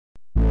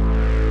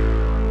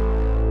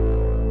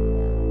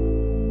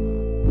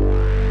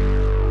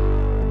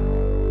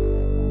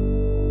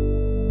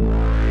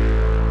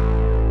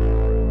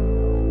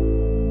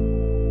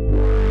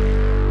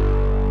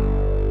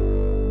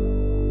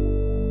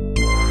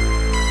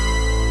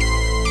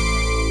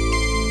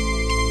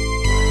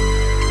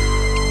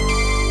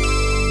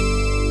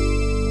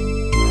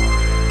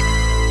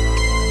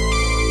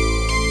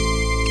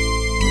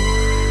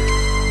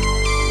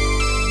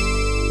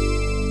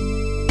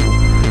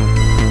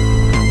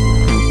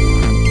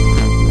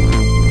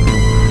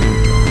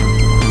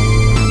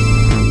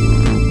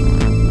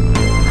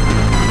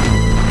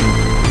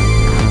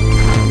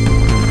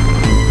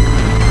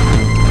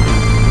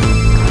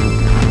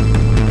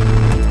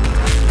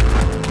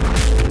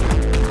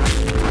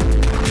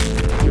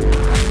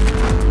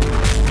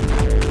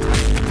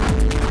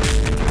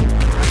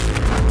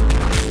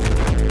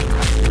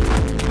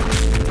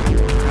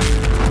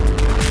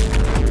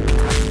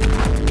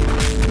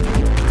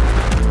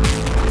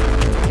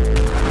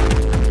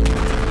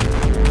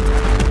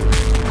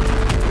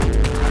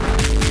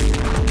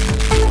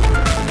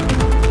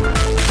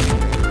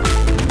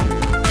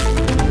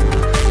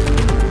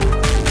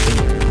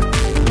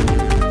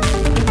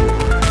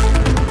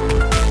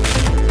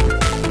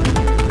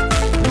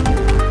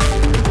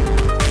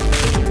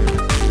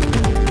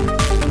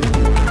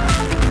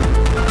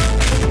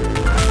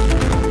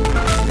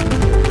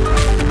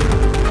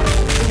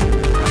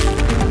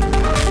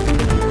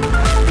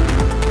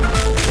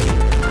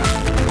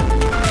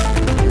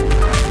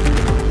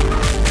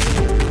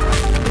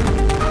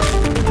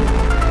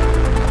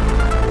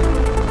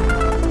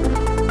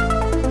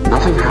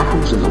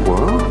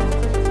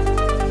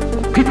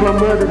are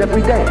murdered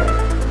every day.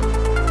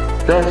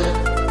 There's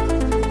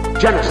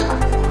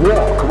genocide,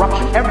 war,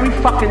 corruption. Every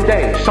fucking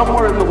day,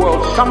 somewhere in the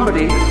world,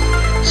 somebody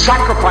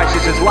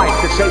sacrifices his life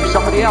to save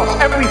somebody else.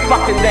 Every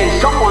fucking day,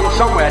 someone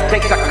somewhere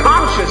takes a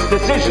conscious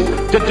decision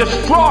to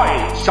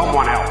destroy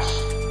someone else.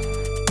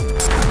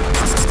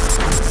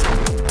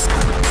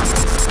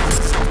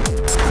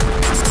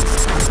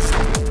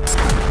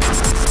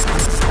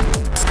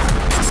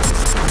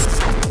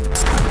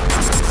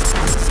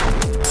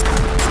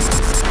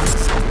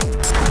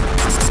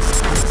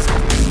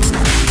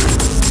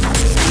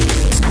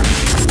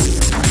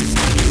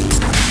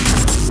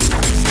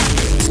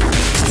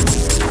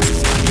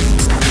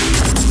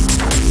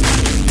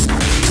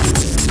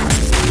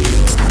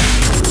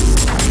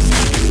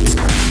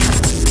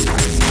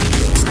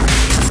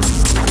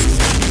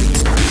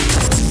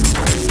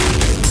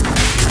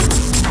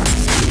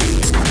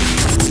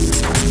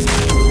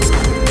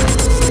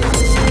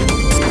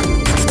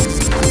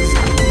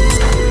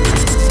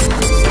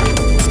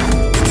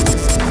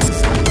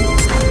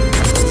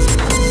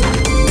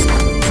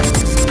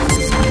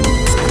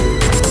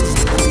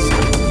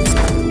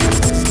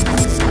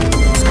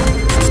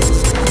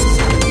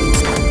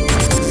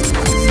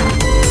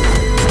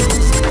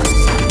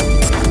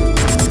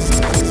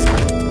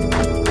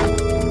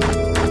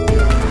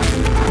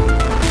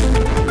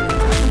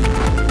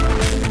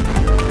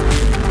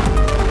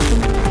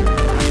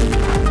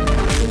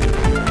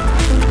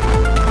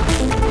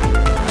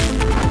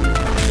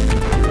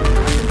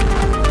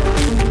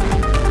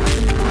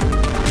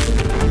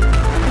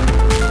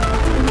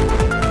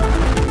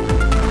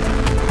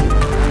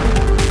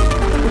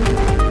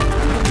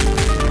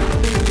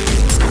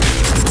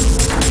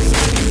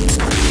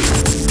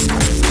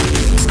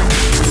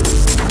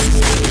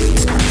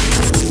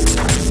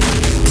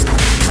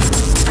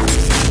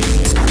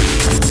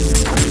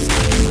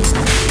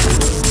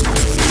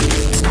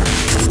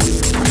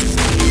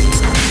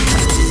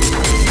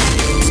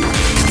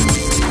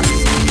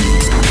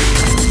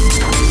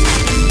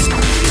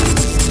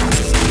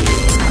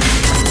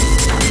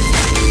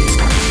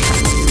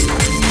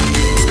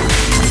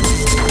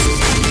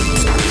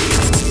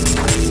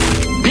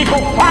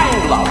 People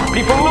find love,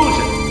 people lose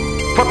it.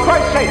 For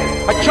Christ's sake,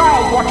 a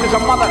child watches a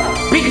mother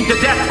beaten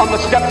to death on the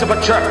steps of a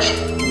church.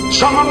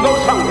 Someone goes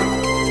hungry.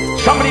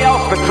 Somebody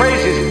else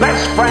betrays his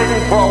best friend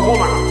for a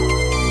woman.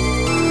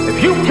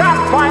 If you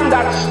can't find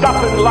that stuff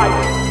in life,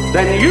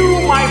 then you,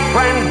 my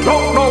friend,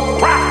 don't know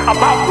crap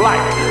about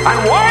life. And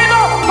why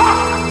the fuck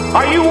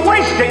are you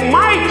wasting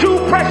my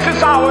 2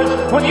 precious hours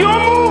with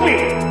your